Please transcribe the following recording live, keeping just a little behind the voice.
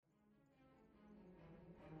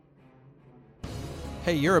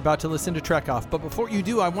Hey, you're about to listen to Trek Off, but before you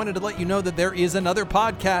do, I wanted to let you know that there is another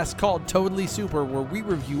podcast called Totally Super where we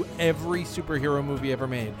review every superhero movie ever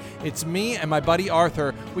made. It's me and my buddy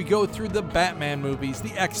Arthur. We go through the Batman movies,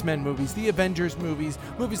 the X-Men movies, the Avengers movies,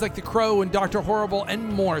 movies like The Crow and Dr. Horrible, and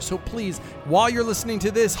more. So please, while you're listening to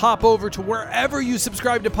this, hop over to wherever you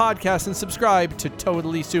subscribe to podcasts and subscribe to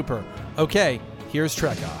Totally Super. Okay, here's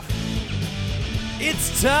Trek Off.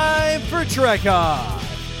 It's time for Trek Off.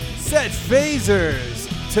 Set phasers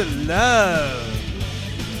to love.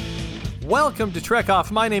 Welcome to Trek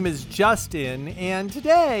Off. My name is Justin, and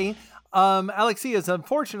today, Alexia is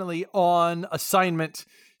unfortunately on assignment.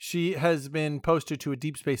 She has been posted to a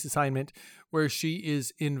deep space assignment where she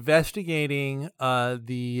is investigating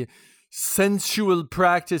the sensual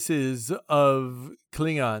practices of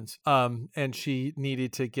Klingons, and she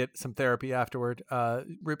needed to get some therapy afterward.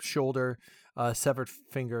 Ripped shoulder, severed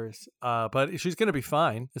fingers, but she's going to be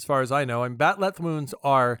fine as far as I know. And Bat'leth wounds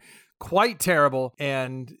are quite terrible,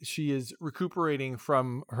 and she is recuperating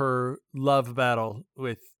from her love battle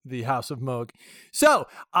with the House of Moog. So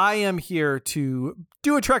I am here to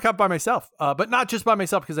do a Trek Up by myself, but not just by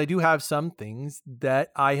myself, because I do have some things that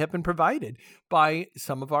I have been provided by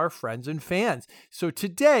some of our friends and fans. So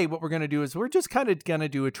today what we're going to do is we're just kind of going to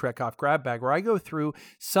do a Trek Off grab bag where I go through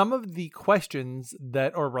some of the questions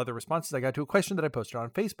that, or rather responses I got to a question that I posted on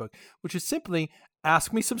Facebook, which is simply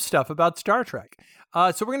ask me some stuff about Star Trek.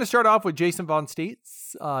 So we're going to start off with Jason Von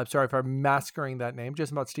Steets. I'm sorry if I'm massacring that name.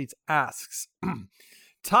 Jason Von Steets asks,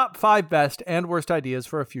 top 5 best and worst ideas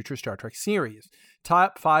for a future Star Trek series.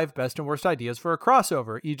 Top 5 best and worst ideas for a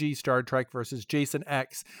crossover, e.g. Star Trek versus Jason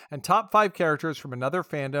X. And top 5 characters from another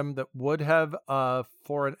fandom that would have,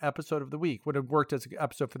 for an episode of the week, would have worked as an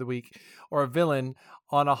episode for the week, or a villain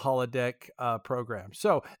on a holodeck program.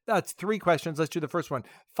 So that's 3 questions. Let's do the first one.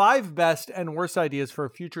 5 best and worst ideas for a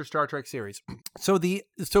future Star Trek series. So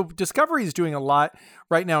Discovery is doing a lot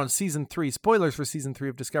right now in season 3, spoilers for season 3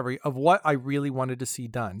 of Discovery, of what I really wanted to see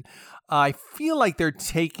done. I feel like they're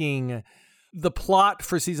taking the plot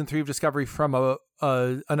for season 3 of Discovery from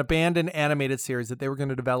an abandoned animated series that they were going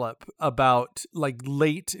to develop about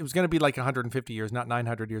it was going to be like 150 years, not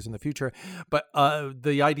 900 years in the future. But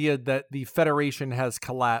the idea that the Federation has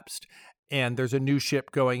collapsed and there's a new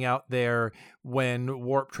ship going out there when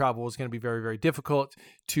warp travel is going to be very, very difficult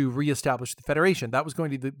to reestablish the Federation. That was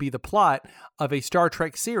going to be the plot of a Star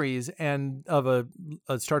Trek series and of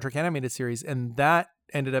a Star Trek animated series. And that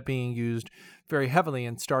ended up being used very heavily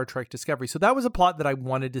in Star Trek Discovery. So that was a plot that I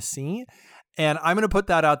wanted to see. And I'm going to put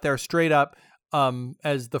that out there straight up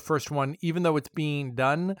as the first one, even though it's being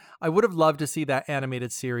done. I would have loved to see that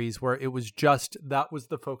animated series where it was just, that was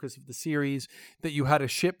the focus of the series, that you had a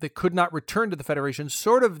ship that could not return to the Federation,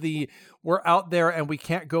 sort of we're out there and we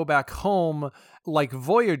can't go back home like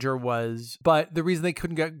Voyager was. But the reason they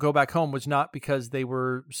couldn't go back home was not because they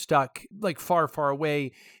were stuck like far, far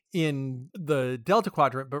away in the Delta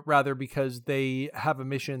Quadrant, but rather because they have a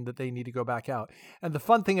mission that they need to go back out. And the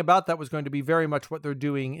fun thing about that was going to be very much what they're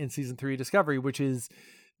doing in season 3 Discovery, which is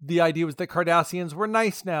the idea was that Cardassians were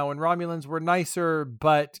nice now and Romulans were nicer,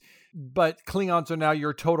 but Klingons are now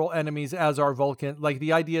your total enemies, as are Vulcan. Like,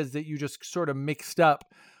 the idea is that you just sort of mixed up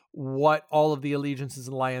what all of the allegiances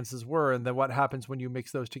and alliances were, and then what happens when you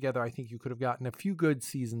mix those together. I think you could have gotten a few good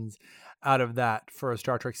seasons out of that for a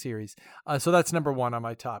Star Trek series. So that's number 1 on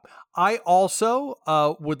my top. I also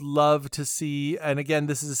would love to see, and again,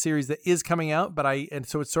 this is a series that is coming out, and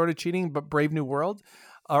so it's sort of cheating, but Brave New World,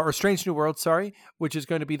 or Strange New World, sorry, which is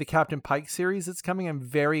going to be the Captain Pike series that's coming. I'm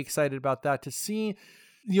very excited about that, to see,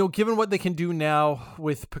 given what they can do now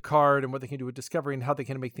with Picard and what they can do with Discovery and how they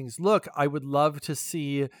can make things look. I would love to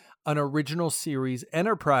see an original series,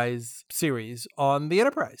 Enterprise series on the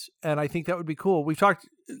Enterprise. And I think that would be cool. We've talked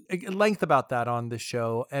at length about that on this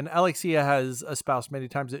show, and Alexia has espoused many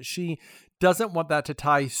times that she doesn't want that to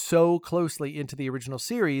tie so closely into the original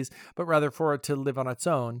series, but rather for it to live on its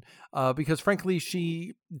own. Because frankly,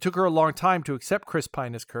 she took her a long time to accept Chris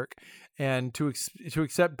Pine as Kirk, and to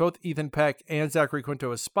accept both Ethan Peck and Zachary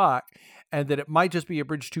Quinto as Spock, and that it might just be a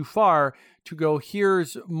bridge too far to go,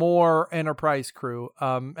 here's more Enterprise crew.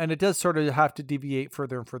 And it does sort of have to deviate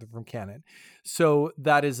further and further from canon. So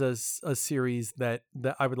that is a series that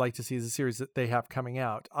I would like to see, as a series that they have coming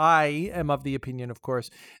out. I am of the opinion, of course,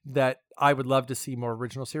 that I would love to see more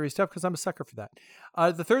original series stuff because I'm a sucker for that.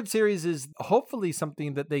 The third series is hopefully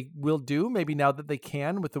something that they will do, maybe now that they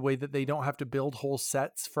can, with the way that they don't have to build whole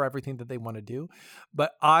sets for everything that they want to do.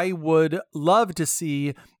 But I would love to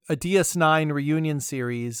see a DS9 reunion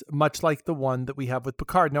series, much like the one that we have with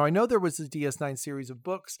Picard. Now, I know there was a DS9 series of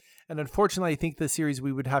books, and unfortunately, I think the series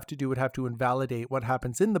we would have to invalidate what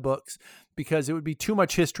happens in the books because it would be too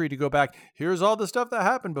much history to go back. Here's all the stuff that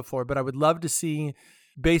happened before, but I would love to see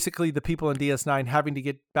basically the people in DS9 having to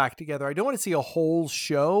get back together. I don't want to see a whole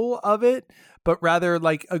show of it, but rather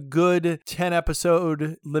like a good 10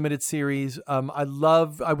 episode limited series. I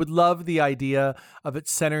would love the idea of it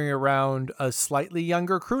centering around a slightly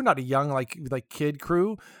younger crew, not a young like kid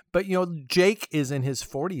crew, but Jake is in his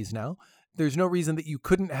 40s now. There's no reason that you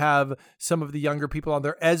couldn't have some of the younger people on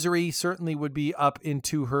there. Ezri certainly would be up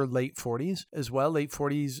into her late 40s as well, late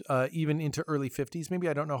 40s, even into early 50s. Maybe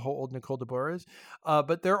I don't know how old Nicole DeBoer is,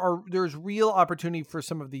 but there's real opportunity for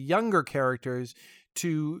some of the younger characters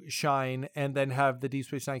to shine, and then have the Deep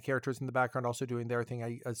Space Nine characters in the background also doing their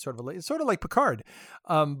thing. It's sort of like Picard,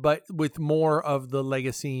 but with more of the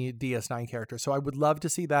legacy DS9 characters. So I would love to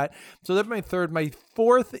see that. So that's my third. My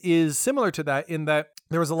fourth is similar to that in that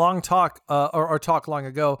there was a long talk or talk long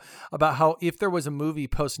ago about how if there was a movie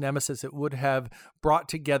post Nemesis, it would have brought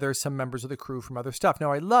together some members of the crew from other stuff.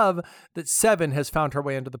 Now, I love that Seven has found her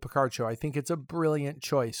way into the Picard show. I think it's a brilliant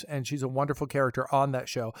choice, and she's a wonderful character on that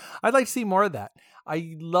show. I'd like to see more of that.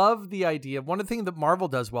 I love the idea. One of the things that Marvel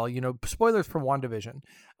does well, spoilers for WandaVision.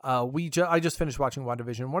 I just finished watching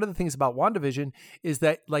WandaVision. One of the things about WandaVision is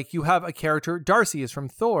that you have a character, Darcy is from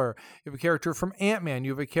Thor. You have a character from Ant-Man.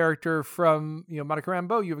 You have a character from, Monica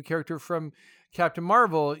Rambeau. You have a character from Captain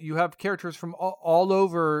Marvel. You have characters from all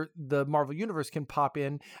over the Marvel universe can pop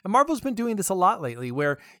in. And Marvel's been doing this a lot lately,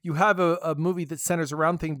 where you have a movie that centers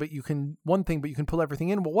around but you can pull everything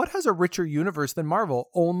in. Well, what has a richer universe than Marvel?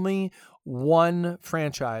 Only one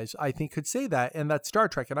franchise, I think, could say that, and that's Star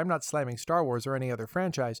Trek. And I'm not slamming Star Wars or any other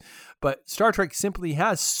franchise, but Star Trek simply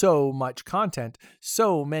has so much content,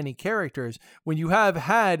 so many characters. When you have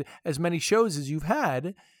had as many shows as you've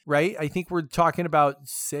had, right? I think we're talking about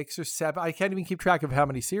 6 or 7. I can't even keep track of how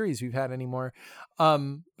many series we've had anymore.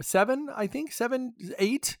 7,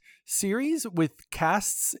 8 series with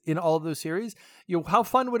casts in all of those series. How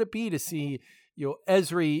fun would it be to see,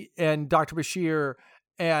 Ezri and Dr. Bashir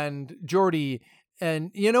and Geordi,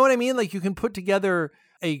 and you know what I mean? You can put together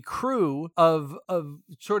a crew of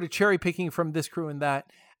sort of cherry picking from this crew and that.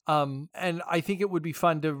 And I think it would be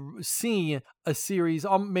fun to see a series,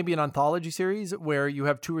 maybe an anthology series where you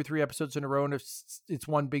have 2 or 3 episodes in a row and it's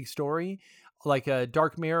one big story, like a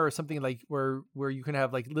Dark Mirror or something, like where you can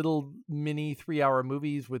have little mini 3-hour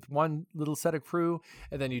movies with one little set of crew,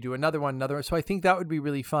 and then you do another one. So I think that would be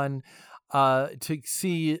really fun to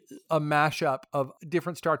see a mashup of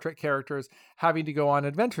different Star Trek characters having to go on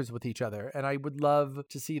adventures with each other. And I would love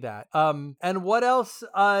to see that. And what else?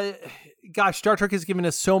 Star Trek has given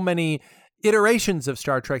us so many iterations of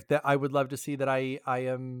Star Trek that I would love to see. That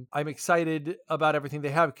I'm excited about everything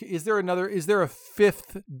they have. Is there a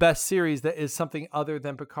 5th best series that is something other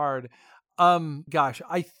than Picard?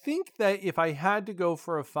 I think that if I had to go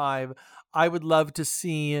for a 5, I would love to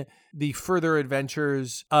see the further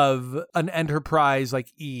adventures of an Enterprise like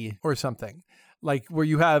E or something, where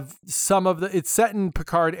you have it's set in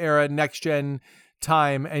Picard era, next gen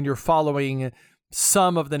time, and you're following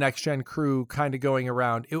some of the next gen crew kind of going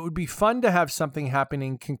around. It would be fun to have something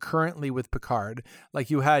happening concurrently with Picard, like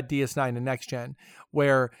you had DS9 and next gen,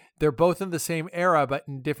 where they're both in the same era, but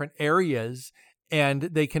in different areas, and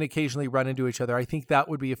they can occasionally run into each other. I think that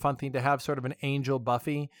would be a fun thing to have, sort of an Angel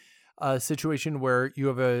Buffy situation where you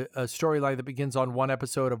have a storyline that begins on one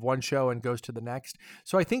episode of one show and goes to the next.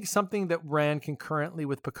 So I think something that ran concurrently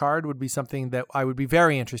with Picard would be something that I would be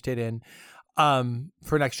very interested in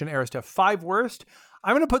for next gen era stuff. 5 worst.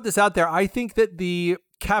 I'm going to put this out there. I think that the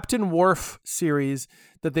Captain Worf series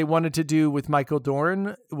that they wanted to do with Michael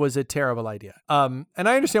Dorn was a terrible idea. And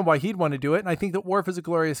I understand why he'd want to do it. And I think that Worf is a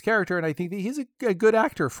glorious character, and I think that he's a good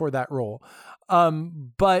actor for that role.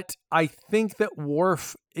 But I think that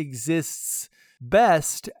Worf exists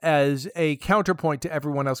best as a counterpoint to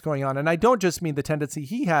everyone else going on. And I don't just mean the tendency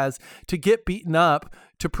he has to get beaten up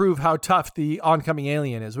to prove how tough the oncoming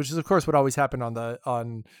alien is, which is of course what always happened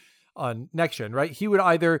on Next Gen, right? He would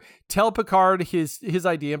either tell Picard his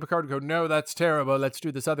idea, and Picard would go, no, that's terrible, let's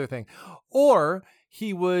do this other thing. Or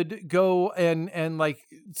he would go and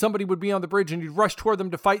somebody would be on the bridge and he'd rush toward them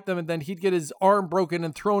to fight them, and then he'd get his arm broken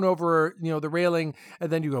and thrown over, the railing, and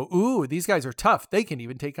then you go, ooh, these guys are tough. They can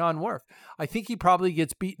even take on Worf. I think he probably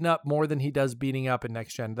gets beaten up more than he does beating up in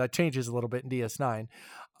Next Gen. That changes a little bit in DS9.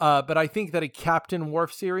 But I think that a Captain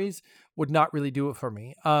Worf series would not really do it for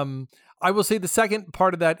me. I will say the second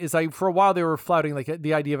part of that is for a while they were flouting like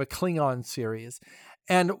the idea of a Klingon series.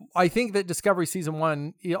 And I think that Discovery season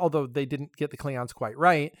 1, although they didn't get the Klingons quite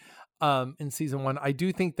right, in season 1, I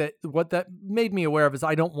do think that what that made me aware of is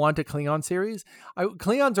I don't want a Klingon series.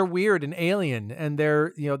 Klingons are weird and alien, and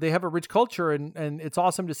they have a rich culture, and it's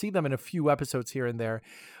awesome to see them in a few episodes here and there.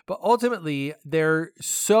 But ultimately, they're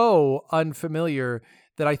so unfamiliar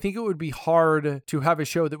that I think it would be hard to have a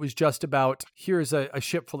show that was just about, here's a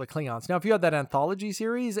ship full of Klingons. Now, if you had that anthology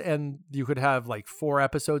series and you could have like 4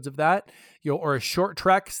 episodes of that, or a short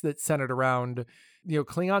treks that centered around,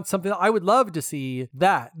 Klingon, something I would love to see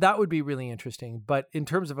that would be really interesting. But in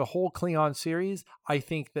terms of a whole Klingon series, I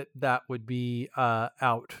think that would be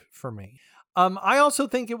out for me. I also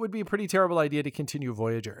think it would be a pretty terrible idea to continue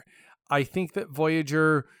Voyager. I think that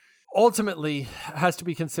Voyager ultimately has to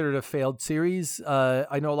be considered a failed series.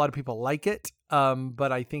 I know a lot of people like it,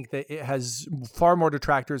 but I think that it has far more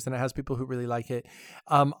detractors than it has people who really like it.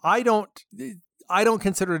 I don't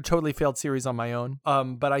consider it a totally failed series on my own,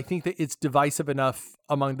 but I think that it's divisive enough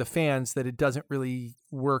among the fans that it doesn't really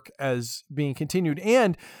work as being continued.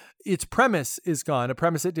 And its premise is gone, a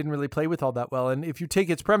premise that didn't really play with all that well. And if you take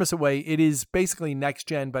its premise away, it is basically next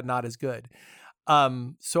gen, but not as good.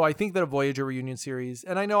 So I think that a Voyager reunion series,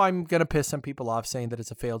 and I know I'm going to piss some people off saying that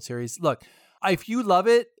it's a failed series. Look, if you love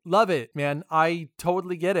it, man. I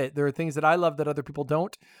totally get it. There are things that I love that other people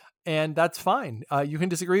don't. And that's fine. You can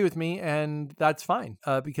disagree with me, and that's fine,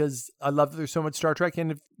 because I love that there's so much Star Trek.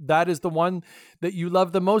 And if that is the one that you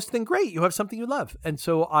love the most, then great. You have something you love. And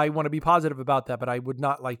so I want to be positive about that, but I would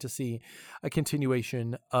not like to see a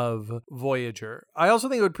continuation of Voyager. I also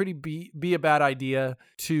think it would be a bad idea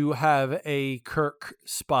to have a Kirk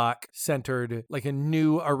Spock centered, like a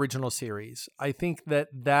new original series. I think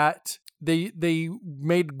that they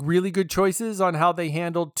made really good choices on how they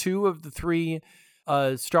handled 2 of the 3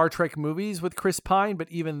 Star Trek movies with Chris Pine, but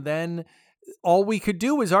even then, all we could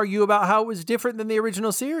do was argue about how it was different than the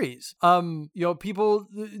original series. People,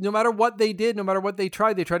 no matter what they did, no matter what they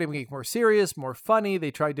tried to make it more serious, more funny.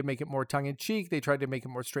 They tried to make it more tongue-in-cheek. They tried to make it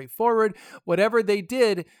more straightforward. Whatever they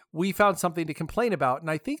did, we found something to complain about. And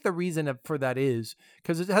I think the reason for that is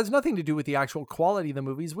because it has nothing to do with the actual quality of the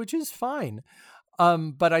movies, which is fine.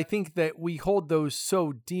 But I think that we hold those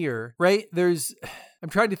so dear, right? I'm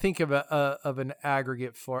trying to think of an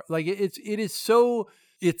aggregate for, like, it is so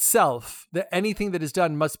itself that anything that is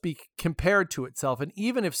done must be compared to itself. And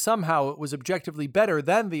even if somehow it was objectively better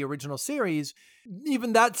than the original series,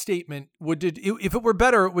 even that statement if it were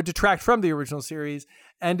better, it would detract from the original series.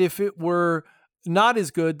 And if it were not as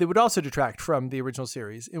good, they would also detract from the original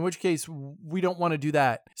series, in which case we don't want to do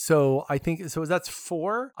that. So I think, that's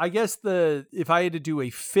 4. I guess if I had to do a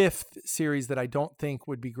 5th series that I don't think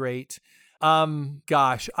would be great,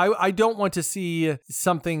 I don't want to see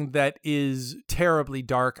something that is terribly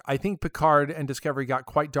dark. I think Picard and Discovery got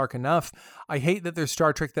quite dark enough. I hate that there's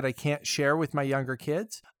Star Trek that I can't share with my younger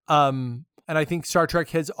kids. And I think Star Trek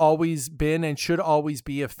has always been and should always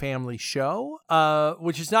be a family show,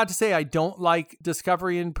 which is not to say I don't like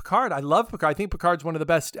Discovery and Picard. I love Picard. I think Picard's one of the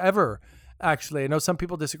best ever, actually. I know some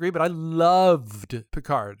people disagree, but I loved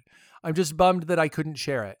Picard. I'm just bummed that I couldn't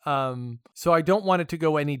share it. So I don't want it to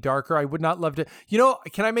go any darker. I would not love to.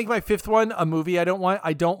 Can I make my 5th one a movie I don't want?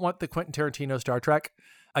 I don't want the Quentin Tarantino Star Trek.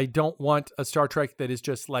 I don't want a Star Trek that is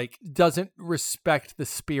just like, doesn't respect the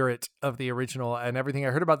spirit of the original and everything. I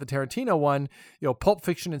heard about the Tarantino one, Pulp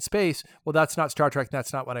Fiction in space. Well, that's not Star Trek.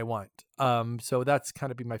 That's not what I want. So that's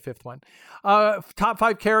kind of be my 5th one. Top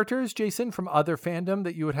 5 characters, Jason, from other fandom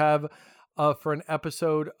that you would have for an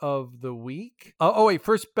episode of the week. Wait,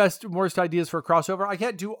 first best and worst ideas for a crossover. I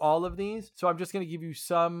can't do all of these, so I'm just going to give you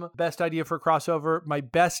some best idea for a crossover. My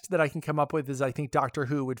best that I can come up with is I think Doctor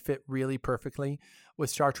Who would fit really perfectly with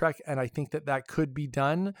Star Trek, and I think that could be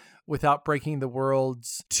done without breaking the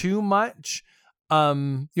worlds too much.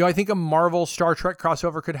 I think a Marvel Star Trek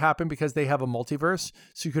crossover could happen because they have a multiverse.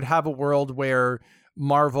 So you could have a world where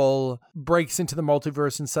Marvel breaks into the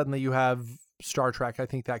multiverse and suddenly you have Star Trek. I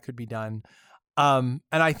think that could be done. And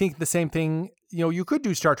I think the same thing, you could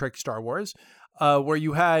do Star Trek Star Wars, where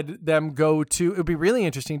you had them go to, it would be really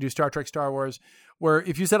interesting to do Star Trek Star Wars, where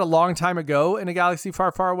if you said a long time ago in a galaxy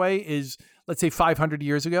far, far away is, let's say 500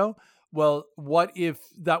 years ago. Well, what if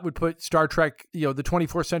that would put Star Trek, the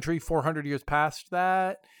 24th century, 400 years past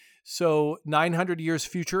that? So 900 years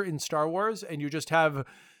future in Star Wars, and you just have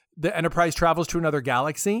the Enterprise travels to another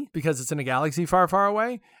galaxy because it's in a galaxy far, far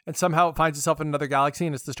away, and somehow it finds itself in another galaxy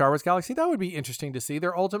and it's the Star Wars galaxy. That would be interesting to see.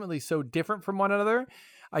 They're ultimately so different from one another.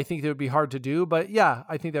 I think that would be hard to do, but yeah,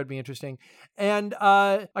 I think that would be interesting. And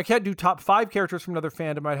I can't do top 5 characters from another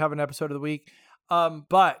fandom. I'd have an episode of the week.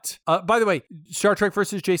 But by the way, Star Trek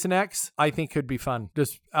versus Jason X, I think could be fun.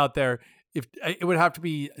 Just out there. If it would have to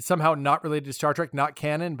be somehow not related to Star Trek, not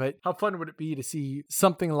canon, but how fun would it be to see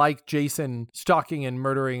something like Jason stalking and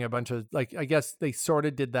murdering a bunch of, like, I guess they sort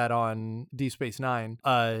of did that on Deep Space Nine,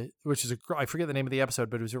 which is I forget the name of the episode,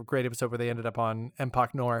 but it was a great episode where they ended up on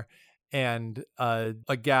Empok Nor, and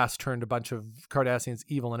a gas turned a bunch of Cardassians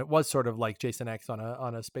evil, and it was sort of like Jason X on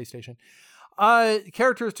a space station.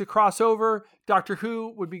 Characters to cross over, Doctor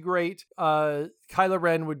Who would be great. Kylo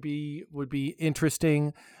Ren would be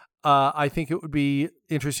interesting. I think it would be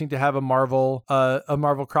interesting to have a Marvel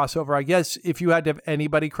crossover. I guess if you had to have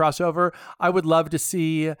anybody crossover, I would love to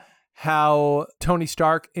see how Tony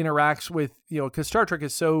Stark interacts with, because Star Trek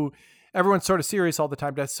is so, everyone's sort of serious all the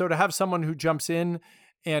time. So to have someone who jumps in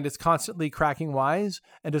and is constantly cracking wise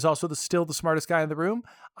and is also still the smartest guy in the room,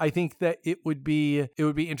 I think that it would be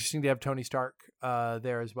interesting to have Tony Stark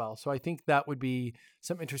there as well. So I think that would be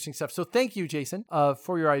some interesting stuff. So thank you, Jason,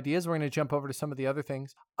 for your ideas. We're going to jump over to some of the other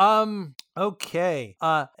things. Okay.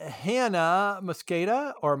 Hannah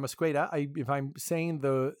Mosqueda,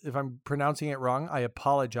 if I'm pronouncing it wrong, I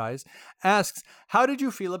apologize, asks, how did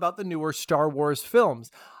you feel about the newer Star Wars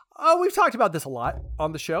films? We've talked about this a lot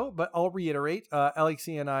on the show, but I'll reiterate.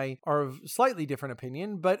 Alexi and I are of slightly different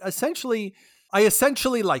opinion, but I essentially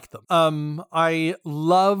like them. I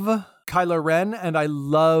love Kylo Ren, and I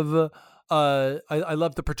love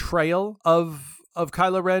the portrayal of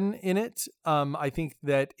Kylo Ren in it. I think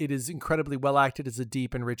that it is incredibly well acted as a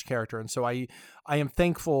deep and rich character, and so I am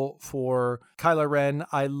thankful for Kylo Ren.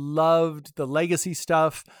 I loved the legacy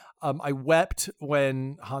stuff. I wept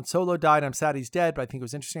when Han Solo died. I'm sad he's dead, but I think it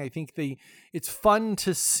was interesting. I think it's fun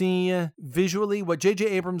to see visually what J.J.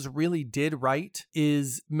 Abrams really did right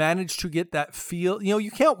is manage to get that feel.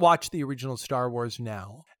 You can't watch the original Star Wars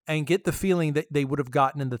now and get the feeling that they would have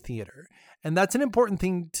gotten in the theater. And that's an important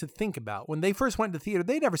thing to think about. When they first went to theater,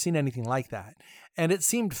 they'd never seen anything like that. And it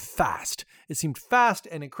seemed fast. It seemed fast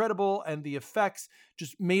and incredible. And the effects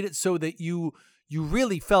just made it so that you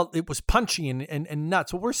really felt it was punchy and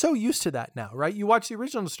nuts. Well, we're so used to that now, right? You watch the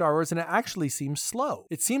original Star Wars and it actually seems slow.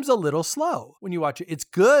 It seems a little slow when you watch it. It's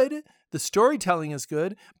good. The storytelling is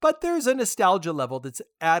good, but there's a nostalgia level that's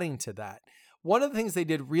adding to that. One of the things they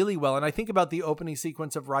did really well, and I think about the opening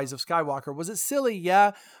sequence of Rise of Skywalker, was it silly?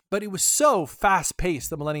 Yeah, but it was so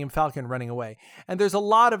fast-paced, the Millennium Falcon running away. And there's a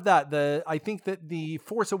lot of that. I think that the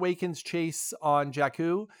Force Awakens chase on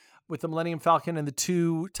Jakku with the Millennium Falcon and the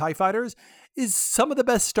 2 TIE fighters is some of the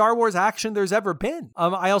best Star Wars action there's ever been.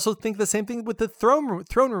 I also think the same thing with the throne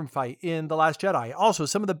room fight in The Last Jedi. Also,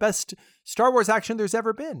 some of the best Star Wars action there's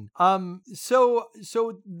ever been. So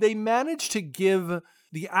they managed to give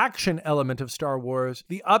the action element of Star Wars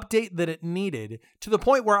the update that it needed, to the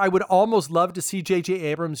point where I would almost love to see J.J.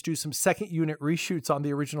 Abrams do some second unit reshoots on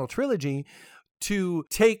the original trilogy to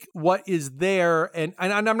take what is there, and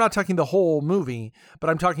I'm not talking the whole movie, but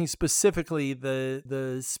I'm talking specifically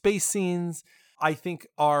the space scenes. I think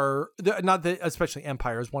especially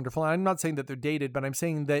Empire is wonderful. And I'm not saying that they're dated, but I'm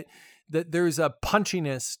saying that there's a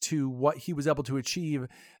punchiness to what he was able to achieve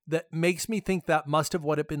that makes me think that must have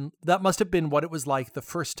been what it was like the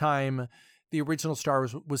first time the original Star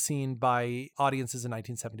Wars was seen by audiences in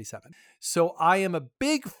 1977. So I am a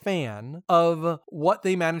big fan of what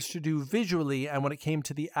they managed to do visually and when it came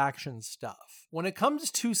to the action stuff. When it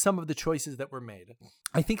comes to some of the choices that were made,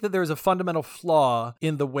 I think that there's a fundamental flaw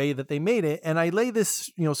in the way that they made it. And I lay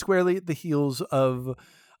this, squarely at the heels of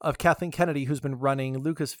Kathleen Kennedy, who's been running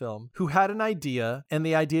Lucasfilm, who had an idea and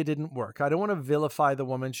the idea didn't work. I don't want to vilify the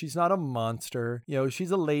woman. She's not a monster. She's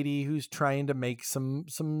a lady who's trying to make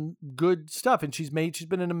some good stuff, and she's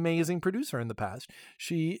been an amazing producer in the past.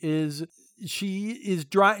 She is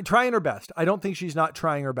trying her best. I don't think she's not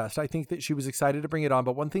trying her best. I think that she was excited to bring it on,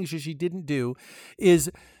 but one thing she didn't do is,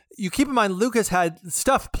 you keep in mind, Lucas had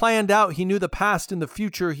stuff planned out. He knew the past and the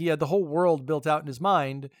future. He had the whole world built out in his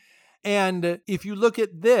mind. And if you look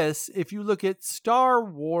at Star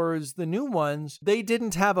Wars, the new ones, they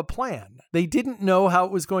didn't have a plan. They didn't know how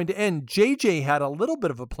it was going to end. JJ had a little bit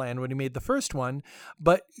of a plan when he made the first one,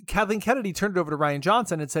 but Kathleen Kennedy turned it over to Rian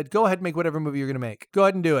Johnson and said, go ahead and make whatever movie you're going to make. Go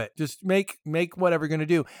ahead and do it. Just make whatever you're going to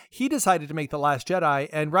do. He decided to make The Last Jedi,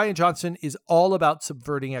 and Rian Johnson is all about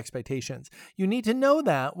subverting expectations. You need to know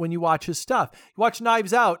that when you watch his stuff. You watch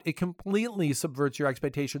Knives Out, it completely subverts your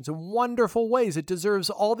expectations in wonderful ways. It deserves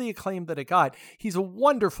all the acclaim that it got. He's a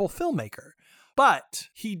wonderful filmmaker, but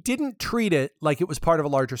he didn't treat it like it was part of a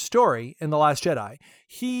larger story in The Last Jedi.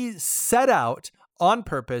 He set out on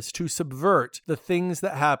purpose to subvert the things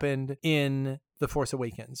that happened in The Force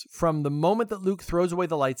Awakens. From the moment that Luke throws away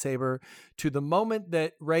the lightsaber to the moment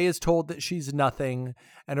that Rey is told that she's nothing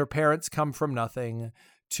and her parents come from nothing,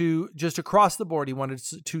 to just across the board, he wanted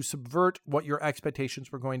to subvert what your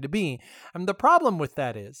expectations were going to be. And the problem with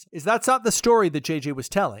that is that's not the story that JJ was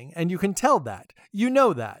telling. And you can tell that. You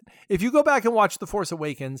know that. If you go back and watch The Force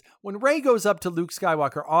Awakens, when Rey goes up to Luke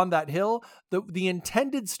Skywalker on that hill, the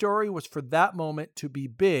intended story was for that moment to be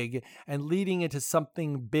big and leading into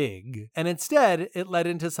something big. And instead, it led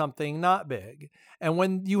into something not big. And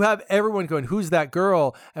when you have everyone going, who's that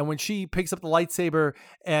girl? And when she picks up the lightsaber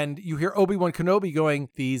and you hear Obi-Wan Kenobi going,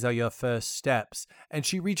 these are your first steps. And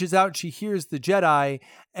she reaches out and she hears the Jedi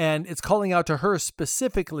and it's calling out to her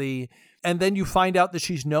specifically. And then you find out that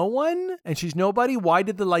she's no one and she's nobody. Why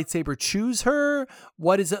did the lightsaber choose her?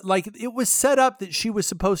 What is it like? It was set up that she was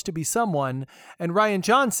supposed to be someone, and Rian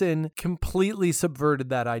Johnson completely subverted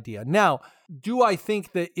that idea. Now, do I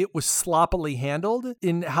think that it was sloppily handled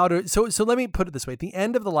in how to? So let me put it this way: at the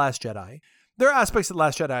end of The Last Jedi, there are aspects of The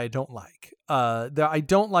Last Jedi I don't like. I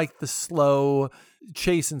don't like the slow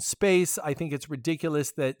chase in space. I think it's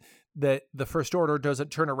ridiculous that the First Order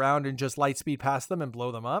doesn't turn around and just light speed past them and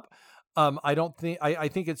blow them up. I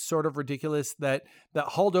think it's sort of ridiculous that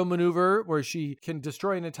Holdo maneuver where she can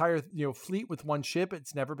destroy an entire, fleet with one ship.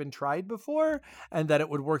 It's never been tried before, and that it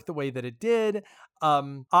would work the way that it did.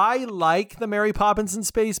 I like the Mary Poppins in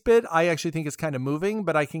space bit. I actually think it's kind of moving,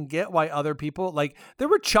 but I can get why other people, like, there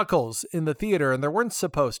were chuckles in the theater and there weren't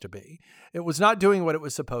supposed to be. It was not doing what it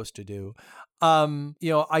was supposed to do.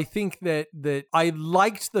 I think that I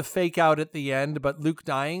liked the fake out at the end, but Luke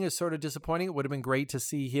dying is sort of disappointing. It would have been great to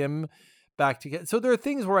see him back together. So there are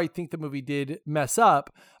things where I think the movie did mess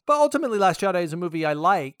up, but ultimately Last Jedi is a movie I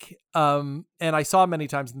like. And I saw many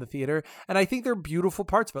times in the theater, and I think there are beautiful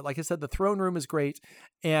parts of it. Like I said, the throne room is great.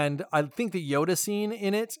 And I think the Yoda scene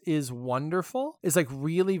in it is wonderful. It's like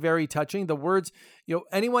really very touching. The words,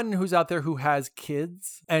 anyone who's out there who has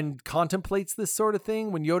kids and contemplates this sort of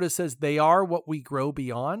thing, when Yoda says they are what we grow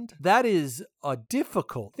beyond, that is a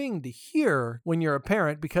difficult thing to hear when you're a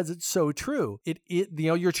parent, because it's so true.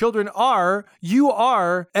 Your children you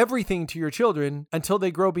are everything to your children until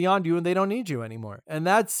they grow beyond you and they don't need you anymore. And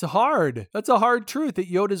that's hard. That's a hard truth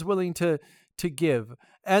that Yoda's willing to give.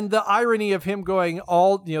 And the irony of him going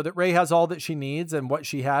that Rey has all that she needs, and what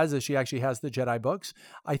she has is she actually has the Jedi books.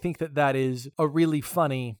 I think that is a really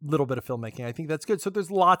funny little bit of filmmaking. I think that's good. So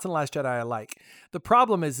there's lots in Last Jedi I like. The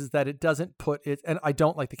problem is that it doesn't put it, and I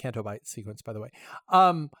don't like the Canto Bight sequence, by the way.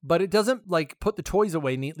 But it doesn't put the toys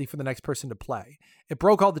away neatly for the next person to play. It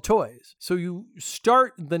broke all the toys. So you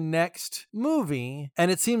start the next movie,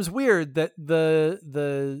 and it seems weird that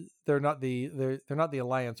they're not the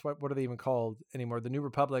Alliance. What are they even called anymore? The New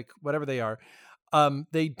Republic, whatever they are.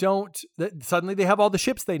 Suddenly they have all the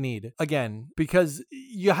ships they need again, because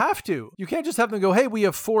you have to. You can't just have them go, hey, we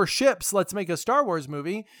have 4 ships, let's make a Star Wars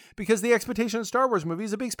movie, because the expectation of Star Wars movie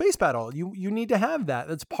is a big space battle. You need to have that.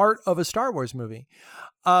 That's part of a Star Wars movie.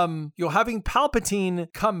 Having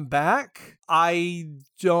Palpatine come back, I'm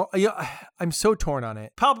so torn on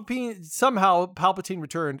it. Palpatine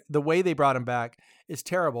returned. The way they brought him back is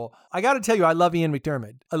terrible. I got to tell you, I love Ian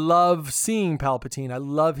McDiarmid. I love seeing Palpatine. I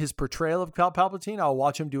love his portrayal of Palpatine. I'll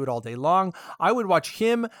watch him do it all day long. I would watch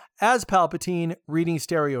him as Palpatine reading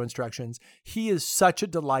stereo instructions. He is such a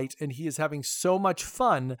delight, and he is having so much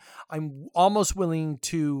fun. I'm almost willing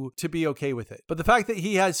to be okay with it. But the fact that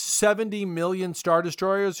he has 70 million Star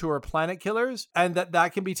Destroyers who are planet killers, and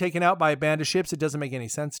that can be taken out by a band of ships, it doesn't make any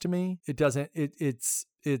sense to me. It doesn't.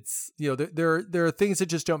 There are things that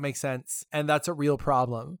just don't make sense, and that's a real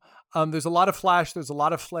problem. There's a lot of flash, there's a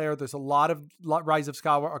lot of flare, there's a lot of Rise of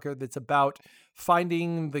Skywalker that's about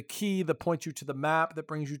finding the key that points you to the map, that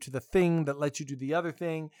brings you to the thing that lets you do the other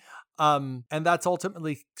thing. And that's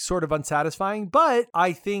ultimately sort of unsatisfying. But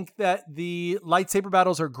I think that the lightsaber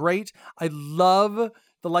battles are great. I love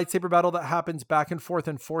the lightsaber battle that happens back and forth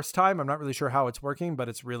in Force time. I'm not really sure how it's working, but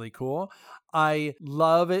it's really cool. I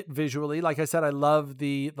love it visually. Like I said, I love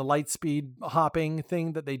the light speed hopping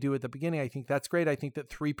thing that they do at the beginning. I think that's great. I think that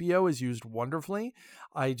 3PO is used wonderfully.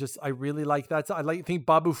 I really like that. I think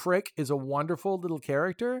Babu Frick is a wonderful little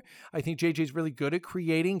character. I think JJ's really good at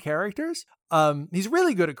creating characters. He's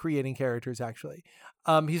really good at creating characters, actually.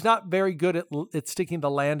 He's not very good at sticking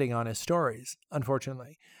the landing on his stories,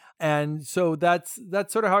 unfortunately. And so that's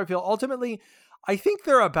sort of how I feel. Ultimately, I think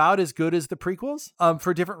they're about as good as the prequels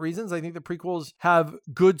for different reasons. I think the prequels have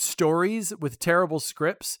good stories with terrible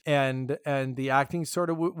scripts and the acting sort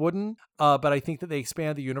of wooden. But I think that they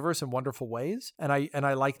expand the universe in wonderful ways, and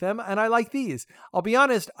I like them, and I like these. I'll be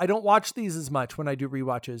honest, I don't watch these as much when I do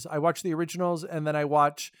rewatches. I watch the originals, and then I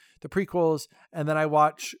watch the prequels, and then I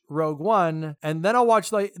watch Rogue One, and then I'll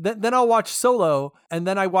watch then I'll watch Solo, and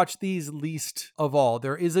then I watch these least of all.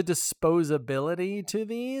 There is a disposability to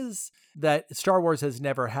these that Star Wars has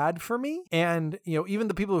never had for me, and even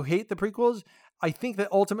the people who hate the prequels, I think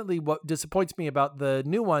that ultimately what disappoints me about the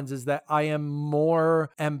new ones is that I am more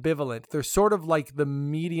ambivalent. They're sort of like the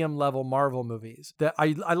medium level Marvel movies that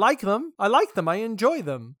I like them. I enjoy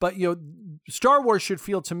them. But, Star Wars should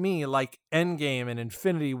feel to me like Endgame and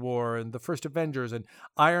Infinity War and the first Avengers and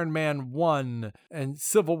Iron Man 1 and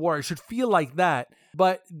Civil War. It should feel like that.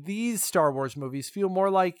 But these Star Wars movies feel more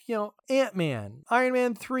like, Ant-Man, Iron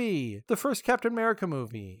Man 3, the first Captain America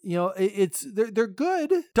movie. They're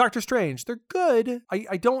good. Doctor Strange, they're good.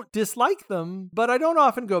 I don't dislike them, but I don't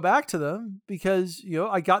often go back to them because,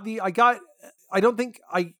 I got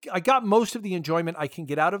most of the enjoyment I can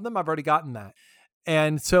get out of them. I've already gotten that.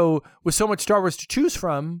 And so with so much Star Wars to choose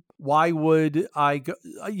from, why would I go?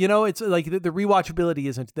 It's like the rewatchability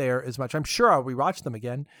isn't there as much. I'm sure I'll rewatch them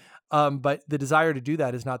again. But the desire to do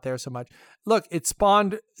that is not there so much. Look, it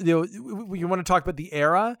spawned, you want to talk about the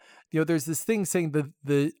era, there's this thing saying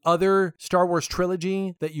the other Star Wars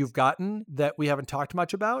trilogy that you've gotten that we haven't talked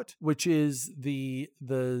much about, which is the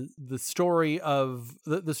story of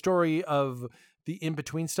the story of the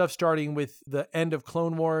in-between stuff, starting with the end of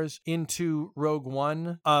Clone Wars into Rogue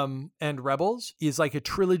One, and Rebels, is like a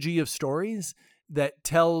trilogy of stories that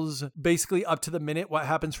tells basically up to the minute what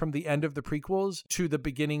happens from the end of the prequels to the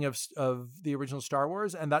beginning of the original Star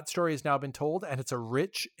Wars. And that story has now been told, and it's a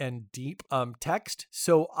rich and deep text.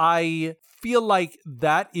 So I feel like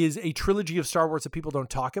that is a trilogy of Star Wars that people don't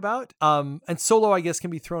talk about. And Solo, I guess,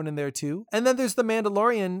 can be thrown in there too. And then there's The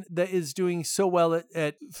Mandalorian that is doing so well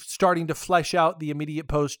at starting to flesh out the immediate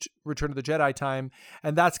post Return of the Jedi time.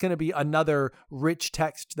 And that's going to be another rich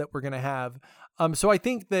text that we're going to have. So I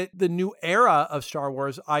think that the new era of Star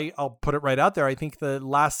Wars, I'll put it right out there. I think the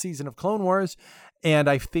last season of Clone Wars, and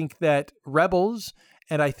I think that Rebels,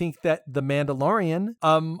 and I think that The Mandalorian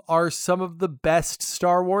are some of the best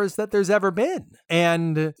Star Wars that there's ever been.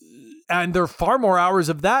 And there are far more hours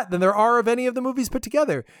of that than there are of any of the movies put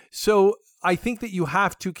together. So I think that you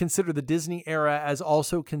have to consider the Disney era as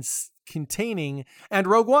also containing, and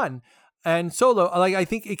Rogue One, and Solo, like, I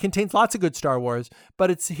think it contains lots of good Star Wars,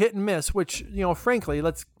 but it's hit and miss, which, frankly,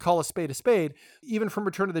 let's call a spade a spade. Even from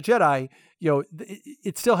Return of the Jedi,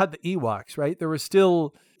 it still had the Ewoks, right? There were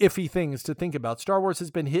still iffy things to think about. Star Wars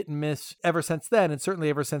has been hit and miss ever since then, and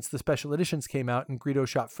certainly ever since the special editions came out and Greedo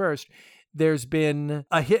shot first. There's been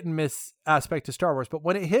a hit and miss aspect to Star Wars, but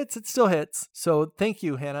when it hits, it still hits. So thank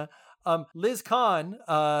you, Hannah. Liz Kahn,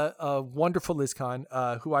 wonderful Liz Kahn,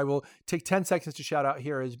 who I will take 10 seconds to shout out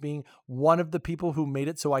here as being one of the people who made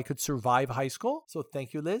it so I could survive high school. So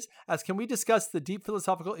thank you, Liz. Can we discuss the deep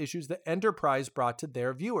philosophical issues that Enterprise brought to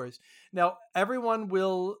their viewers? Now, everyone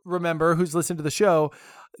will remember who's listened to the show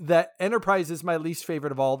that Enterprise is my least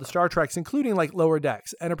favorite of all the Star Treks, including like Lower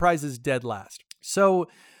Decks. Enterprise is dead last. So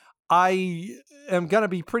I am going to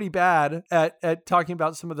be pretty bad at talking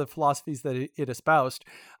about some of the philosophies that it espoused.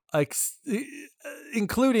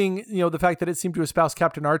 Including, the fact that it seemed to espouse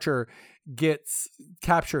Captain Archer gets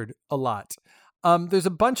captured a lot. There's a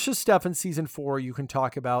bunch of stuff in season 4 you can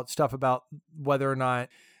talk about, stuff about whether or not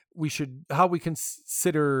how we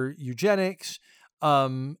consider eugenics,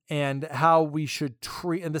 and how we should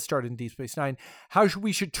treat, and this started in Deep Space Nine,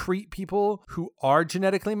 we should treat people who are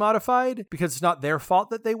genetically modified, because it's not their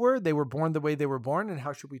fault that they were born the way they were born, and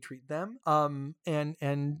how should we treat them,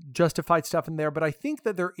 and justified stuff in there. But I think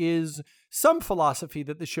that there is some philosophy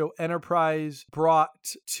that the show Enterprise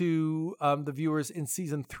brought to the viewers in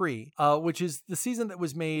season 3, which is the season that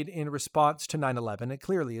was made in response to 9/11. It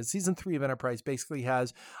clearly is. Season 3 of Enterprise basically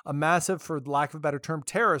has a massive, for lack of a better term,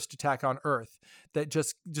 terrorist attack on Earth that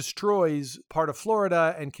just destroys part of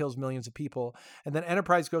Florida and kills millions of people. And then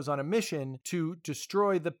Enterprise goes on a mission to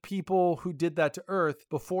destroy the people who did that to Earth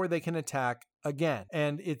before they can attack again.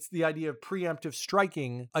 And it's the idea of preemptive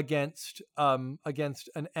striking against an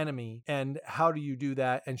enemy. And how do you do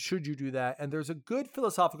that? And should you do that? And there's a good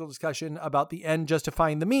philosophical discussion about the end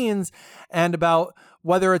justifying the means, and about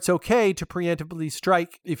whether it's okay to preemptively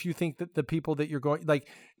strike if you think that the people that you're going,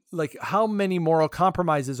 like how many moral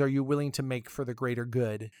compromises are you willing to make for the greater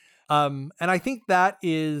good? And I think that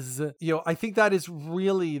is, I think that is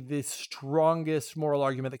really the strongest moral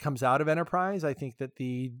argument that comes out of Enterprise. I think that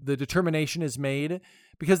the determination is made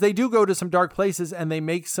because they do go to some dark places and they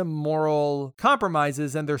make some moral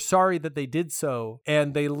compromises, and they're sorry that they did so.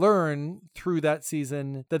 And they learn through that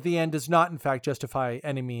season that the end does not, in fact, justify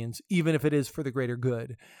any means, even if it is for the greater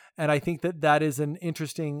good. And I think that that is an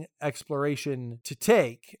interesting exploration to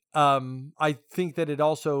take. I think that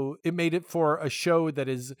it made it for a show that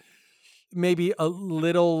is maybe a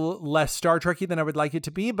little less Star Trek-y than I would like it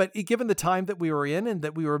to be, but given the time that we were in and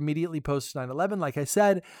that we were immediately post 9/11, like I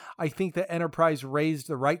said, I think that Enterprise raised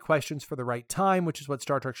the right questions for the right time, which is what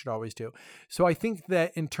Star Trek should always do. So I think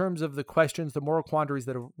that in terms of the questions, the moral quandaries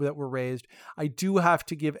that were raised, I do have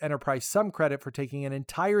to give Enterprise some credit for taking an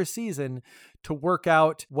entire season to work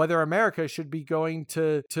out whether America should be going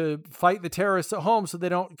to fight the terrorists at home so they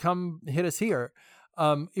don't come hit us here.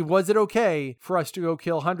 Was it okay for us to go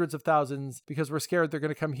kill hundreds of thousands because we're scared they're going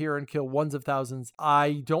to come here and kill ones of thousands?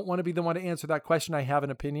 I don't want to be the one to answer that question. I have an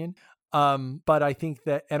opinion. But I think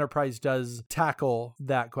that Enterprise does tackle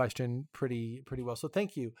that question pretty well. So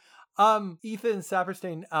thank you. Ethan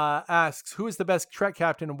Saperstein asks, who is the best Trek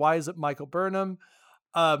captain and why is it Michael Burnham?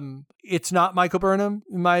 It's not Michael Burnham,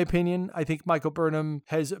 in my opinion. I think Michael Burnham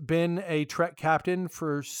has been a Trek captain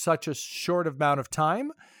for such a short amount of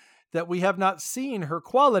time that we have not seen her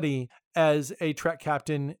quality as a Trek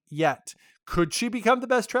captain yet. Could she become the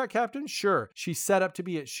best Trek captain? Sure. She's set up to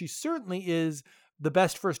be it. She certainly is the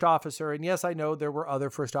best first officer. And yes, I know there were other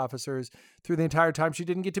first officers through the entire time. She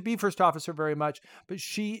didn't get to be first officer very much, but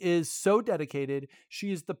she is so dedicated.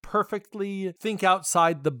 She is the perfectly think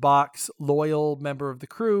outside the box, loyal member of the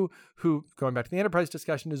crew who, going back to the Enterprise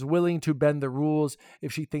discussion, is willing to bend the rules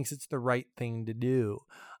if she thinks it's the right thing to do.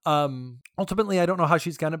 Ultimately, I don't know how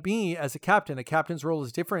she's going to be as a captain. A captain's role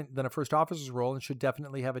is different than a first officer's role and should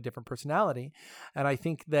definitely have a different personality. And I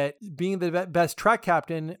think that being the best track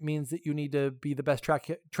captain means that you need to be the best track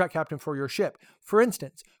captain for your ship. For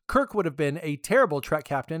instance, Kirk would have been a terrible track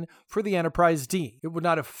captain for the Enterprise D. It would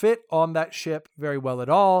not have fit on that ship very well at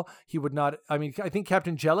all. He would not, I think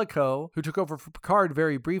Captain Jellicoe, who took over for Picard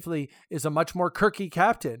very briefly, is a much more Kirky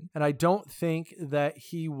captain. And I don't think that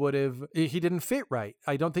he didn't fit right.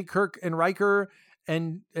 I don't think Kirk and Riker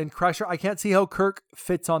and Crusher, I can't see how Kirk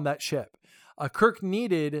fits on that ship. Kirk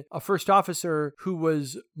needed a first officer who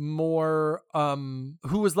was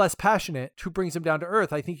less passionate, who brings him down to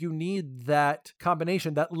earth. I think you need that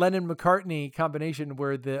combination, that Lennon-McCartney combination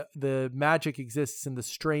where the magic exists in the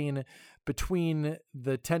strain between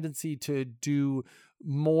the tendency to do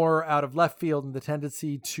more out of left field and the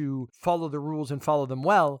tendency to follow the rules and follow them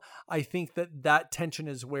well. I think that tension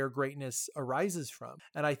is where greatness arises from.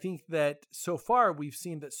 And I think that so far we've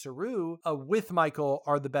seen that Saru with Michael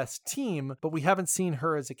are the best team, but we haven't seen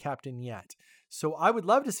her as a captain yet. So I would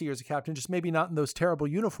love to see her as a captain, just maybe not in those terrible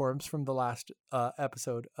uniforms from the last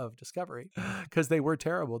episode of Discovery, because they were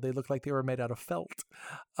terrible. They looked like they were made out of felt.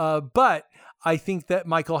 But I think that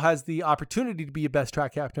Michael has the opportunity to be a best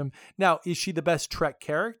Trek captain. Now, is she the best Trek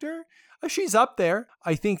character? She's up there.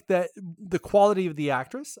 I think that the quality of the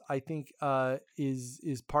actress, I think,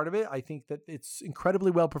 is part of it. I think that it's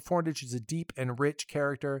incredibly well performed. She's a deep and rich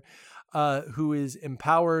character who is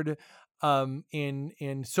empowered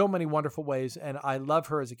in so many wonderful ways, and I love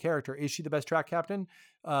her as a character. Is she the best track captain?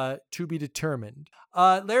 To be determined.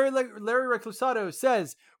 Larry Reclusado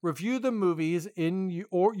says, review the movies in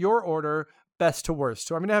your order, best to worst.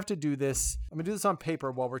 So I'm going to have to do this. I'm going to do this on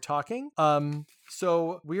paper while we're talking.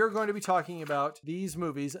 So we are going to be talking about these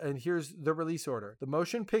movies, and here's the release order. The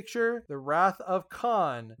Motion Picture, The Wrath of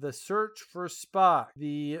Khan, The Search for Spock,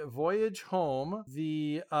 The Voyage Home,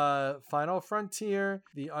 The Final Frontier,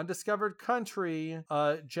 The Undiscovered Country,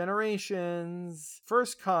 Generations,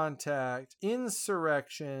 First Contact,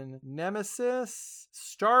 Insurrection, Nemesis,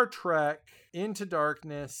 Star Trek, Into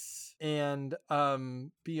Darkness, and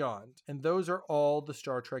Beyond. And those are all the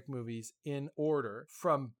Star Trek movies in order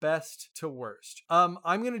from best to worst. I'm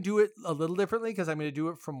going to do it a little differently because I'm going to do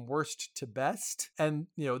it from worst to best. And,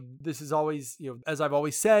 this is always, as I've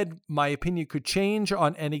always said, my opinion could change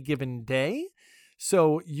on any given day.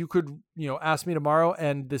 So you could, ask me tomorrow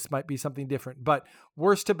and this might be something different. But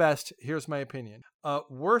worst to best, here's my opinion.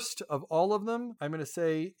 Worst of all of them, I'm going to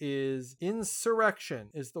say is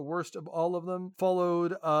Insurrection is the worst of all of them,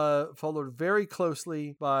 followed very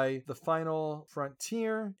closely by The Final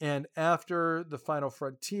Frontier. And after The Final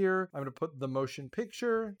Frontier, I'm going to put The Motion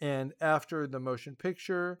Picture. And after The Motion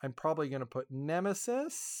Picture, I'm probably going to put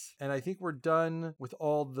Nemesis. And I think we're done with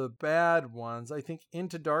all the bad ones. I think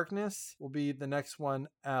Into Darkness will be the next one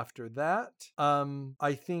after that.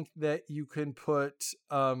 I think that you can put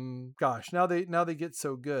gosh, now they get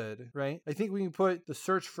so good, right? I think we can put The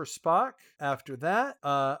Search for Spock after that.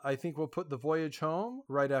 I think we'll put The Voyage Home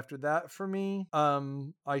right after that for me.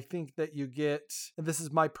 I think that you get, and this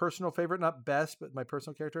is my personal favorite, not best, but my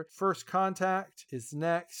personal character, First Contact is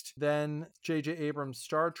next. Then J.J. Abrams'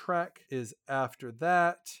 Star Trek is after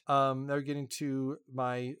that. Now getting to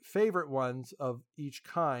my favorite ones of each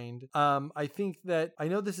kind. I think that, I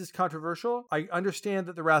know this is controversial. I understand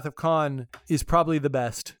that The Wrath of Khan is probably the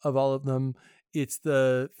best of all of them. It's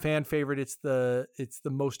the fan favorite. It's the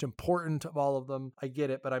most important of all of them. I get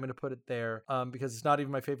it, but I'm going to put it there because it's not even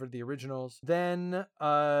my favorite of the originals. Then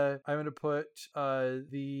I'm going to put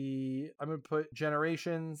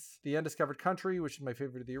Generations, The Undiscovered Country, which is my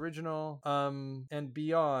favorite of the original, and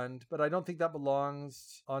Beyond. But I don't think that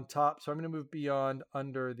belongs on top, so I'm going to move Beyond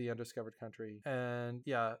under The Undiscovered Country, and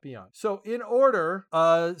yeah, Beyond. So in order,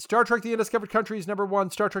 Star Trek: The Undiscovered Country is number 1.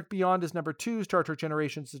 Star Trek Beyond is number 2. Star Trek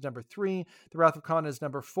Generations is number 3. The Wrath of Khan is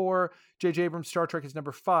number 4. J.J. Abrams' Star Trek is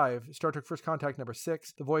number 5. Star Trek First Contact number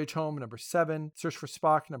 6. The Voyage Home number 7. Search for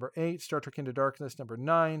Spock number 8. Star Trek Into Darkness number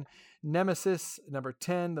 9. Nemesis number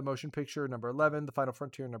 10. The Motion Picture number 11. The Final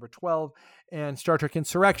Frontier number 12. And Star Trek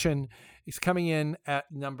Insurrection is coming in at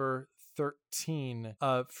number 13.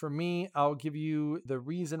 For me, I'll give you the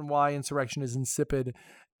reason why Insurrection is insipid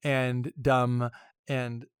and dumb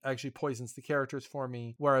and actually poisons the characters for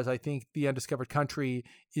me. Whereas I think The Undiscovered Country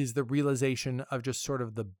is the realization of just sort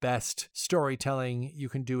of the best storytelling you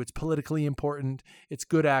can do. It's politically important. It's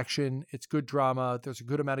good action. It's good drama. There's a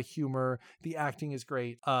good amount of humor. The acting is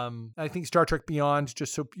great. I think Star Trek Beyond,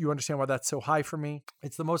 just so you understand why that's so high for me,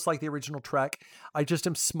 it's the most like the original Trek. I just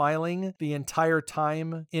am smiling the entire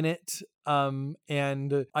time in it.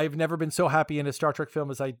 And I've never been so happy in a Star Trek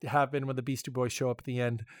film as I have been when the Beastie Boys show up at the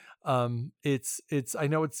end. It's I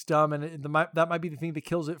know it's dumb, and that might be the thing that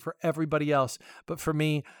kills it for everybody else, but for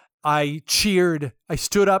me, I cheered. I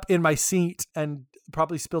stood up in my seat and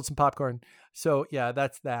probably spilled some popcorn. So yeah,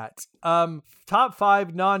 that's that. Top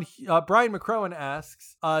 5 Brian McCrowan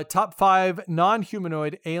asks, top 5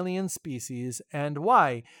 non-humanoid alien species and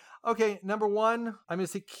why? Okay, number 1, I'm going to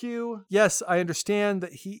say Q. Yes, I understand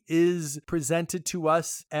that he is presented to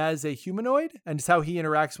us as a humanoid and it's how he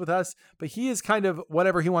interacts with us, but he is kind of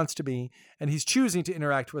whatever he wants to be, and he's choosing to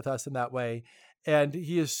interact with us in that way. And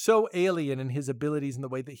he is so alien in his abilities and the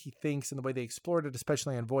way that he thinks and the way they explored it,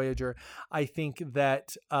 especially on Voyager. I think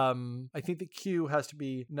that Q has to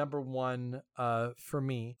be number 1 for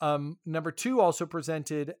me. Number 2 also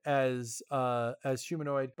presented as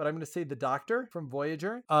humanoid, but I'm going to say the Doctor from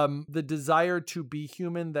Voyager. The desire to be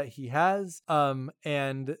human that he has,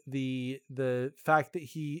 and the fact that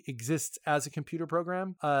he exists as a computer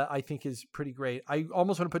program, I think is pretty great. I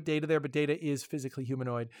almost want to put Data there, but Data is physically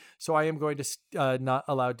humanoid, so I am going to not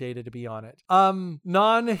allow Data to be on it.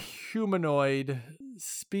 Non-humanoid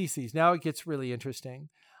species. Now it gets really interesting,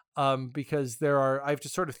 because I have to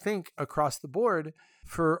sort of think across the board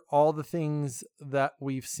for all the things that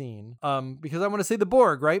we've seen. Because I want to say the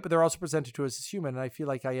Borg, right? But they're also presented to us as human, and I feel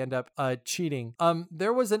like I end up cheating.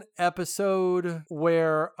 There was an episode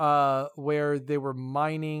where they were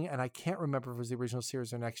mining, and I can't remember if it was the original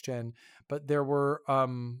series or Next Gen, but there were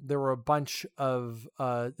a bunch of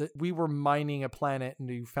we were mining a planet, and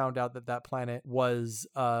you found out that planet was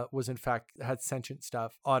in fact had sentient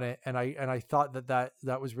stuff on it, and I thought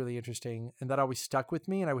that was really interesting, and that always stuck with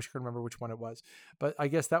me, and I wish I could remember which one it was. But I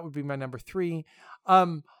guess that would be my number 3.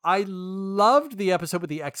 I loved the episode with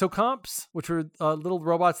the exocomps, which were little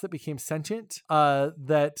robots that became sentient.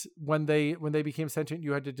 That when they became sentient,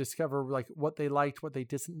 you had to discover like what they liked, what they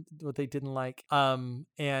didn't like. And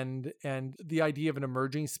the idea of an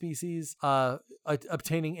emerging species,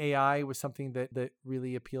 obtaining AI was something that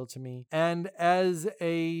really appealed to me. And as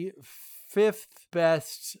a 5th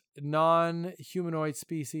best non-humanoid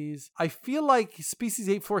species, I feel like species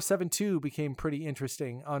 8472 became pretty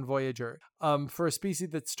interesting on Voyager. For a species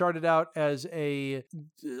that started out as a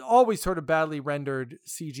always sort of badly rendered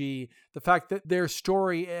CG, the fact that their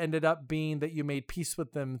story ended up being that you made peace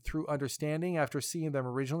with them through understanding after seeing them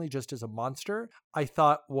originally just as a monster, I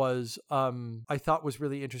thought was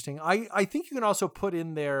really interesting. I think you can also put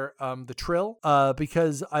in there the Trill,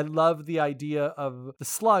 because I love the idea of the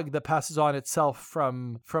slug that passes on itself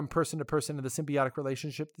from person to person and the symbiotic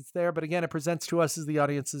relationship that's there. But again, it presents to us as the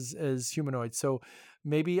audience as humanoids. So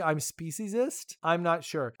maybe I'm speciesist. I'm not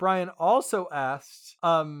sure. Brian also asked,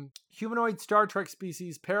 humanoid Star Trek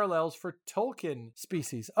species parallels for Tolkien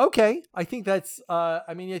species. Okay. I think that's,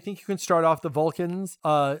 I think you can start off the Vulcans,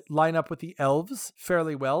 line up with the elves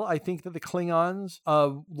fairly well. I think that the Klingons,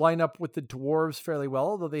 line up with the dwarves fairly well,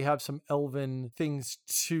 although they have some elven things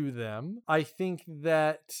to them. I think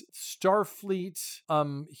that Starfleet,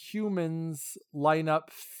 humans line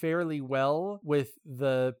up fairly well with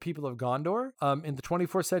the people of Gondor, in the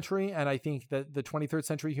 24th century. And I think that the 23rd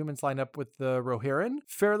century humans line up with the Rohirrim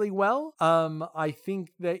fairly well. I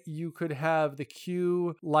think that you could have the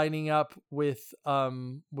Q lining up with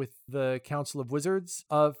the Council of Wizards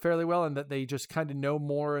fairly well, and that they just kind of know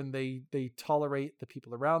more and they tolerate the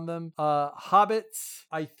people around them. Hobbits,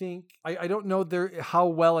 I think I don't know how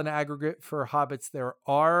well an aggregate for hobbits there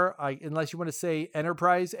are. Unless you want to say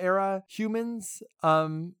Enterprise era humans,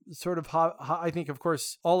 sort of. I think, of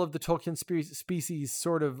course, all of the Tolkien species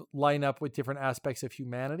sort of line up with different aspects of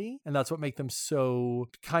humanity, and that's what makes them so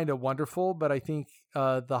kind of wonderful. But I think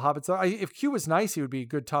the hobbits are. If Q was nice, he would be a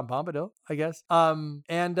good Tom Bombadil, I guess.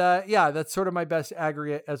 That's sort of my best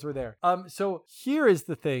aggregate as we're there. So here is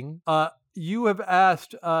the thing. You have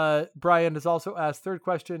asked, Brian has also asked, third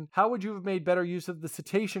question, how would you have made better use of the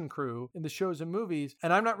Cetacean crew in the shows and movies?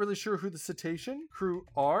 And I'm not really sure who the Cetacean crew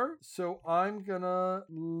are, so I'm gonna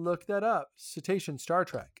look that up. Cetacean Star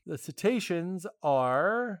Trek. The Cetaceans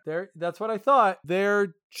are, that's what I thought.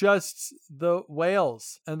 They're just the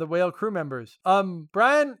whales and the whale crew members.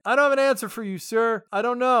 Brian, I don't have an answer for you, sir. I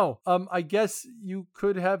don't know. I guess you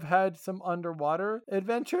could have had some underwater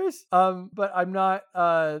adventures. But I'm not,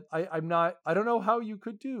 I don't know how you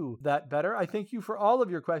could do that better. I thank you for all of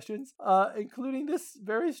your questions, including this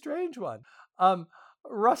very strange one.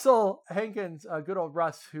 Russell Hankins, good old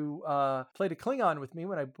Russ, who played a Klingon with me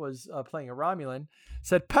when I was playing a Romulan,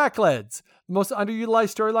 said Pakleds, the most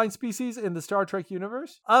underutilized storyline species in the Star Trek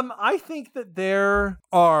universe. I think that there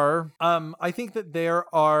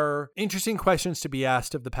are interesting questions to be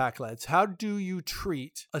asked of the Pakleds. How do you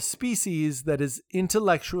treat a species that is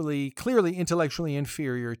clearly intellectually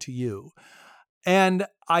inferior to you? And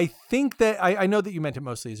I think that I know that you meant it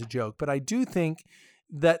mostly as a joke, but I do think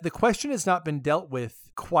that the question has not been dealt with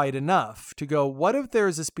quite enough to go, what if there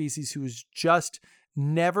is a species who's just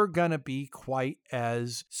never going to be quite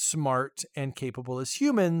as smart and capable as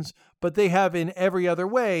humans, but they have in every other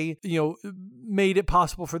way, made it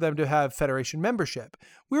possible for them to have Federation membership.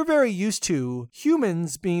 We're very used to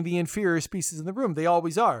humans being the inferior species in the room. They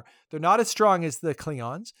always are. They're not as strong as the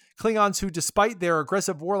Klingons. Klingons who, despite their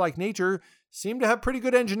aggressive warlike nature, seem to have pretty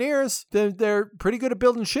good engineers. They're pretty good at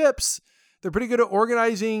building ships. They're pretty good at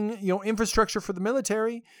organizing, infrastructure for the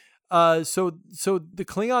military. So the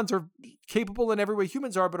Klingons are capable in every way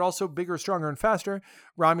humans are, but also bigger, stronger, and faster.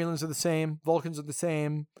 Romulans are the same. Vulcans are the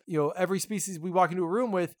same. Every species we walk into a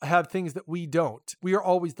room with have things that we don't. We are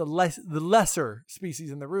always the lesser species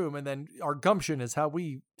in the room, and then our gumption is how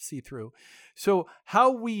we see through. So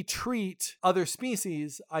how we treat other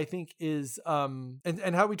species, I think, is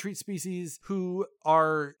and how we treat species who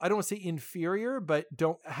are, I don't want to say inferior, but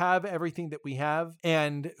don't have everything that we have,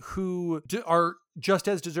 and who are just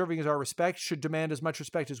as deserving as our respect, should demand as much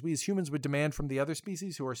respect as we as humans would demand from the other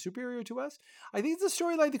species who are superior to us. I think it's a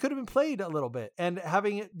storyline that could have been played a little bit, and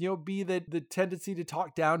having it, be the tendency to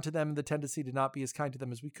talk down to them, the tendency to not be as kind to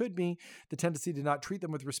them as we could be, the tendency to not treat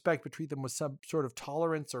them with respect, but treat them with some sort of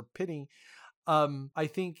tolerance or pity. I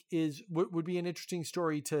think would be an interesting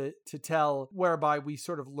story to tell, whereby we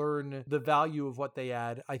sort of learn the value of what they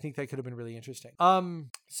add. I think that could have been really interesting.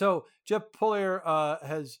 So Jeff Puller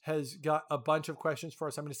has got a bunch of questions for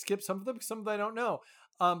us. I'm going to skip some of them because some of them I don't know.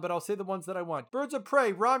 But I'll say the ones that I want. Birds of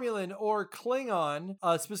prey, Romulan or Klingon,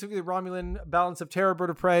 specifically the Romulan Balance of Terror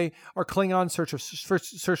bird of prey, or Klingon Search for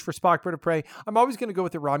Spock bird of prey. I'm always going to go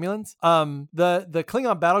with the Romulans. The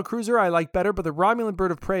Klingon battlecruiser I like better, but the Romulan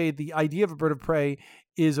bird of prey, the idea of a bird of prey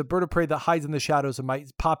is a bird of prey that hides in the shadows and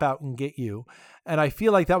might pop out and get you. And I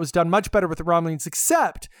feel like that was done much better with the Romulans,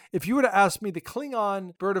 except if you were to ask me the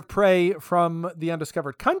Klingon bird of prey from the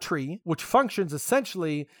Undiscovered Country, which functions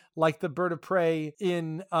essentially like the bird of prey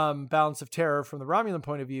in Balance of Terror from the Romulan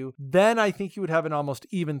point of view, then I think you would have an almost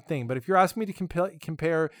even thing. But if you're asking me to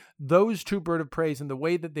compare those two bird of preys and the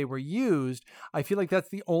way that they were used, I feel like that's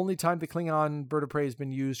the only time the Klingon bird of prey has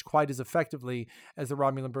been used quite as effectively as the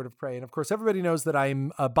Romulan bird of prey. And of course, everybody knows that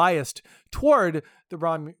I'm biased toward the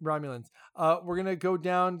Romulans. We're going to go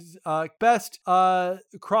down best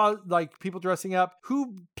like people dressing up.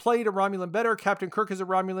 Who played a Romulan better? Captain Kirk is a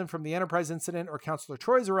Romulan from the Enterprise incident, or Counselor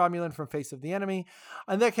Troy is a Romulan from Face of the Enemy.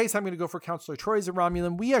 In that case, I'm going to go for Counselor Troy as a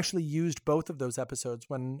Romulan. We actually used both of those episodes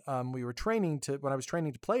when I was training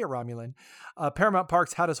to play a Romulan. Paramount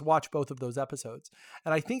Parks had us watch both of those episodes.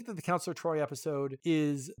 And I think that the Counselor Troy episode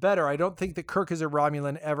is better. I don't think that Kirk as a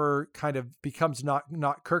Romulan ever kind of becomes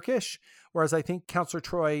not Kirkish. Whereas I think Counselor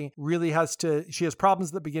Troy really she has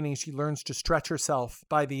problems at the beginning. She learns to stretch herself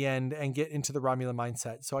by the end and get into the Romulan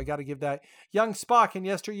mindset. So I got to give that young Spock in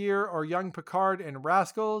Yesteryear or young Picard in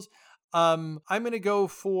Rascals. I'm going to go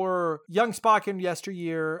for young Spock in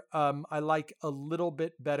Yesteryear. I like a little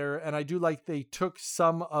bit better. And I do like they took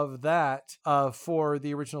some of that for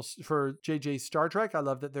the original, for JJ's Star Trek. I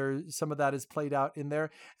love that some of that is played out in there.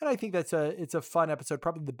 And I think it's a fun episode,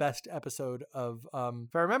 probably the best episode of,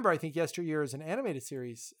 if I remember, I think Yesteryear is an animated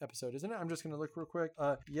series episode, isn't it? I'm just going to look real quick.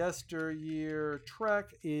 Yesteryear Trek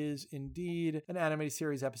is indeed an animated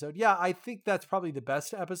series episode. Yeah, I think that's probably the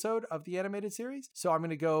best episode of the animated series. So I'm going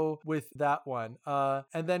to go with that one.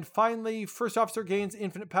 And then finally, First Officer gains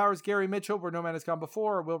infinite powers, Gary Mitchell, where no man has gone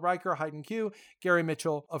before, or Will Riker, Hayden Q. Gary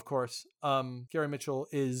Mitchell, of course. Gary Mitchell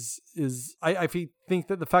is I think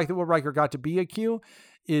that the fact that Will Riker got to be a Q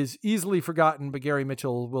is easily forgotten, but Gary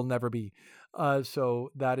Mitchell will never be.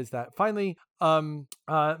 So that is that. Finally,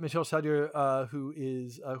 Michelle Sadier, who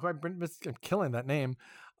I'm killing that name.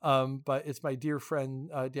 But it's my dear friend,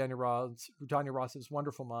 Danya Ross's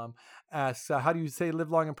wonderful mom, asks, how do you say live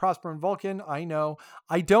long and prosper in Vulcan? I know.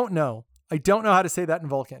 I don't know how to say that in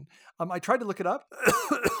Vulcan. I tried to look it up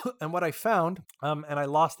and what I found, and I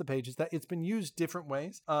lost the page, is that it's been used different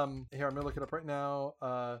ways. Here, I'm going to look it up right now.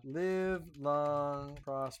 Live long,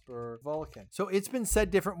 prosper, Vulcan. So it's been said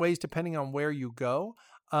different ways depending on where you go.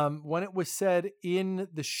 When it was said in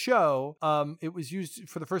the show, it was used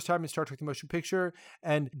for the first time in Star Trek The Motion Picture,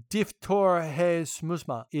 and Diftor he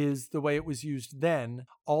smusma is the way it was used then.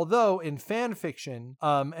 Although in fan fiction,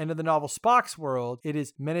 and in the novel Spock's World, it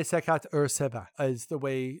is Menesekat Urseba is the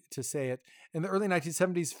way to say it. In the early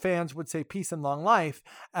 1970s, fans would say peace and long life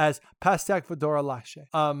as Pastak Vadora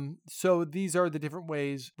Lashe. So these are the different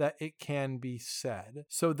ways that it can be said.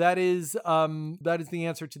 So that is the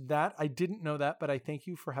answer to that. I didn't know that, but I thank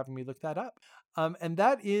you for having me look that up. And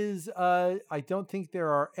that is, I don't think there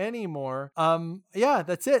are any more. Yeah,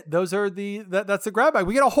 that's it. That's the grab bag.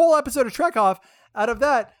 We get a whole episode of Trek Off out of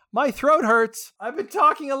that. My throat hurts. I've been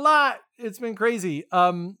talking a lot. It's been crazy.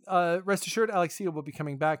 Rest assured, Alexia will be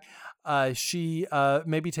coming back. She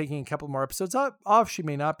may be taking a couple more episodes off. She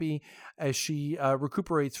may not be, as she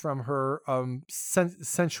recuperates from her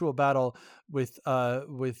sensual battle with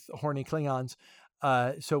horny Klingons.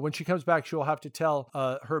 So when she comes back, she'll have to tell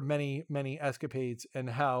her many, many escapades and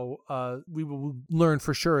how we will learn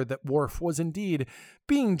for sure that Worf was indeed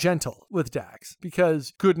being gentle with Dax,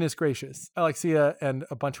 because goodness gracious, Alexia and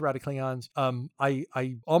a bunch of rowdy Klingons,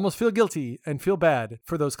 I almost feel guilty and feel bad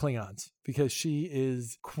for those Klingons, because she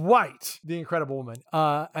is quite the incredible woman.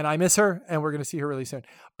 And I miss her, and we're going to see her really soon.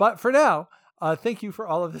 But for now, thank you for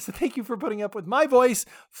all of this. Thank you for putting up with my voice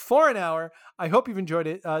for an hour. I hope you've enjoyed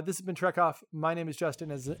it. This has been Trek Off. My name is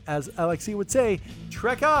Justin. As Alexi would say,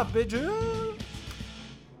 Trek Off, bitch.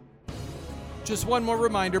 Just one more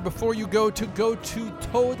reminder before you go to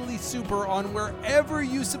Totally Super on wherever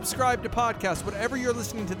you subscribe to podcasts. Whatever you're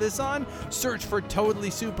listening to this on, search for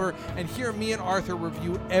Totally Super and hear me and Arthur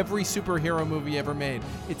review every superhero movie ever made.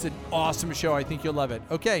 It's an awesome show. I think you'll love it.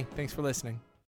 Okay, thanks for listening.